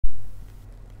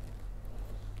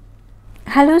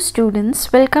Hello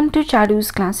students, welcome to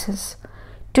Charu's classes.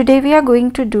 Today we are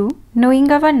going to do Knowing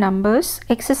Our Numbers,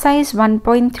 exercise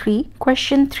 1.3,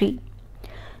 question 3.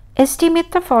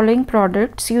 Estimate the following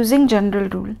products using general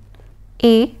rule.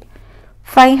 A.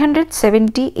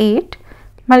 578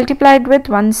 multiplied with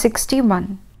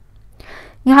 161.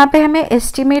 यहाँ पे हमें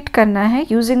estimate करना है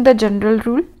using the general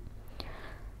rule.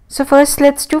 So first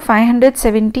let's do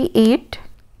 578.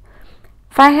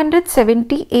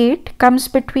 578 comes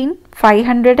between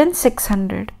 500 and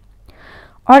 600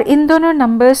 और इन दोनों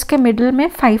numbers के middle में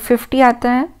 550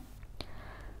 आता है.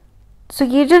 सो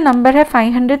ये जो नंबर है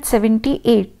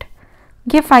 578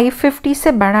 ये 550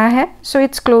 से बड़ा है, सो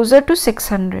इट्स क्लोजर टू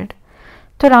 600.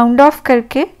 तो राउंड ऑफ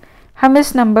करके हम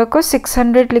इस नंबर को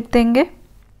 600 लिख देंगे.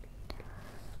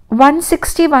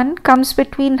 161 कम्स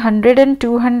बिटवीन 100 एंड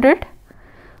 200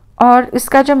 और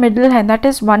इसका जो मिडिल है दैट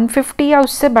इज़ 150 या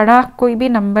उससे बड़ा कोई भी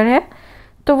नंबर है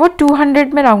तो वो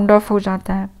 200 में राउंड ऑफ हो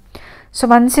जाता है. सो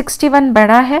 161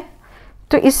 बड़ा है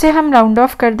तो इसे हम राउंड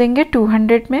ऑफ कर देंगे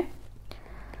 200 में.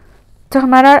 तो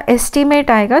हमारा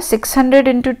एस्टीमेट आएगा 600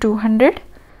 into 200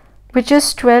 which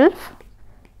is 12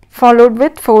 followed with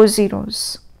 4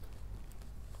 zeros.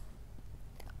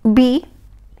 B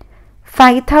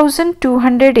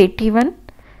 5281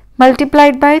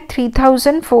 multiplied by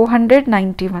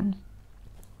 3491.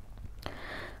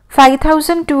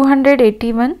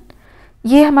 5281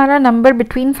 ये हमारा नंबर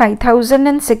बिटवीन 5000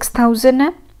 एंड 6000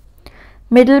 है.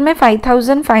 मिडिल में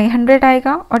 5500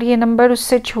 आएगा और ये नंबर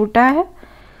उससे छोटा है.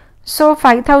 सो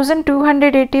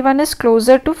 5281 इज़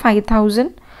क्लोजर टू 5000.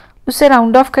 उसे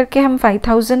राउंड ऑफ करके हम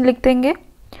 5000 लिख देंगे.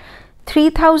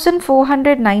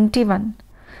 3491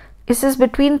 इस इज़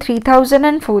बिटवीन 3000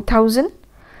 एंड 4000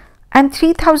 and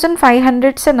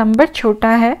 3500 से नंबर छोटा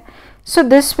है, so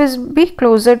this will be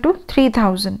closer to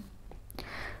 3000.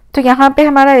 तो यहाँ पे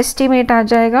हमारा एस्टीमेट आ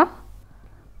जाएगा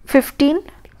 15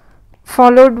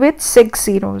 followed with 6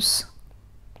 zeros.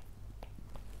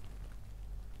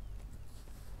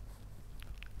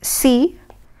 C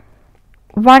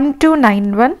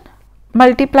 1291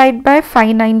 multiplied by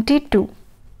 592.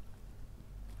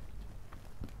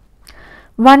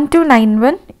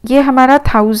 1291 ये हमारा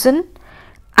 1000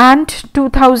 एंड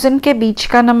 2000 के बीच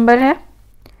का नंबर है.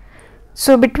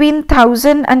 सो बिटवीन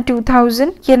 1000 एंड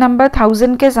 2000 ये नंबर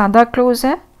 1000 के ज़्यादा क्लोज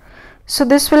है, so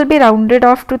this will be rounded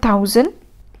off to 1000.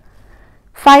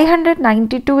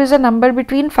 592 is a number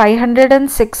between 500 and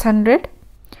 600,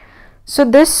 so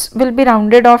this will be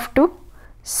rounded off to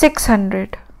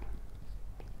 600.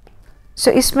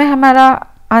 सो इसमें हमारा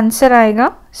आंसर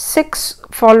आएगा 6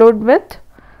 followed with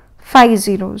 5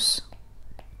 zeros.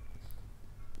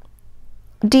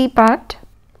 D part,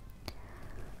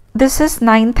 this is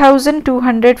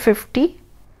 9250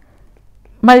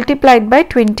 multiplied by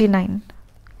 29.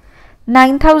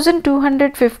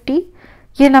 9250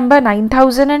 ये number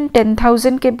 9000 and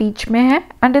 10000 के बीच में है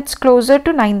and it's closer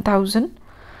to 9000,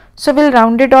 so will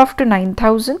rounded off to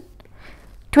 9000.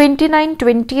 29,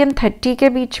 20 and 30 के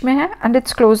बीच में है and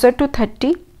it's closer to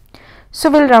 30, so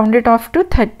will rounded off to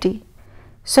 30.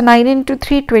 So 9 into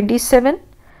 3 27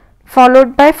 followed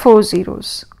by 4 zeros.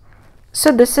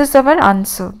 So this is our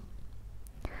answer.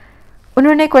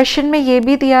 उन्होंने question में ये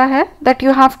भी दिया है that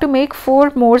you have to make 4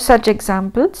 more such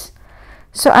examples.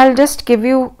 So I'll just give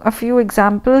you a few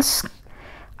examples.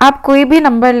 आप कोई भी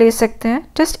number ले सकते हैं,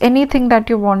 just anything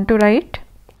that you want to write.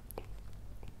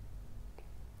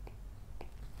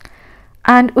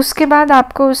 And उसके बाद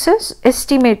आपको उसे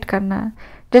estimate करना है.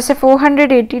 जैसे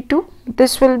 482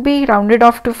 this will be rounded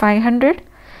off to 500.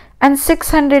 and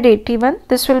 681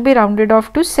 this will be rounded off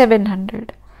to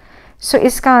 700. so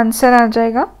इसका आंसर आ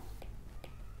जाएगा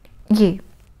ये.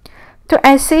 तो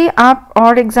ऐसे ही आप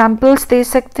और एग्जाम्पल्स दे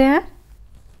सकते हैं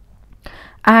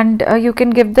and you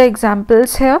can give the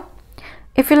examples here.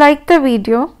 If you like the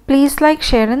video, please like,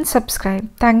 share and subscribe.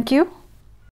 Thank you.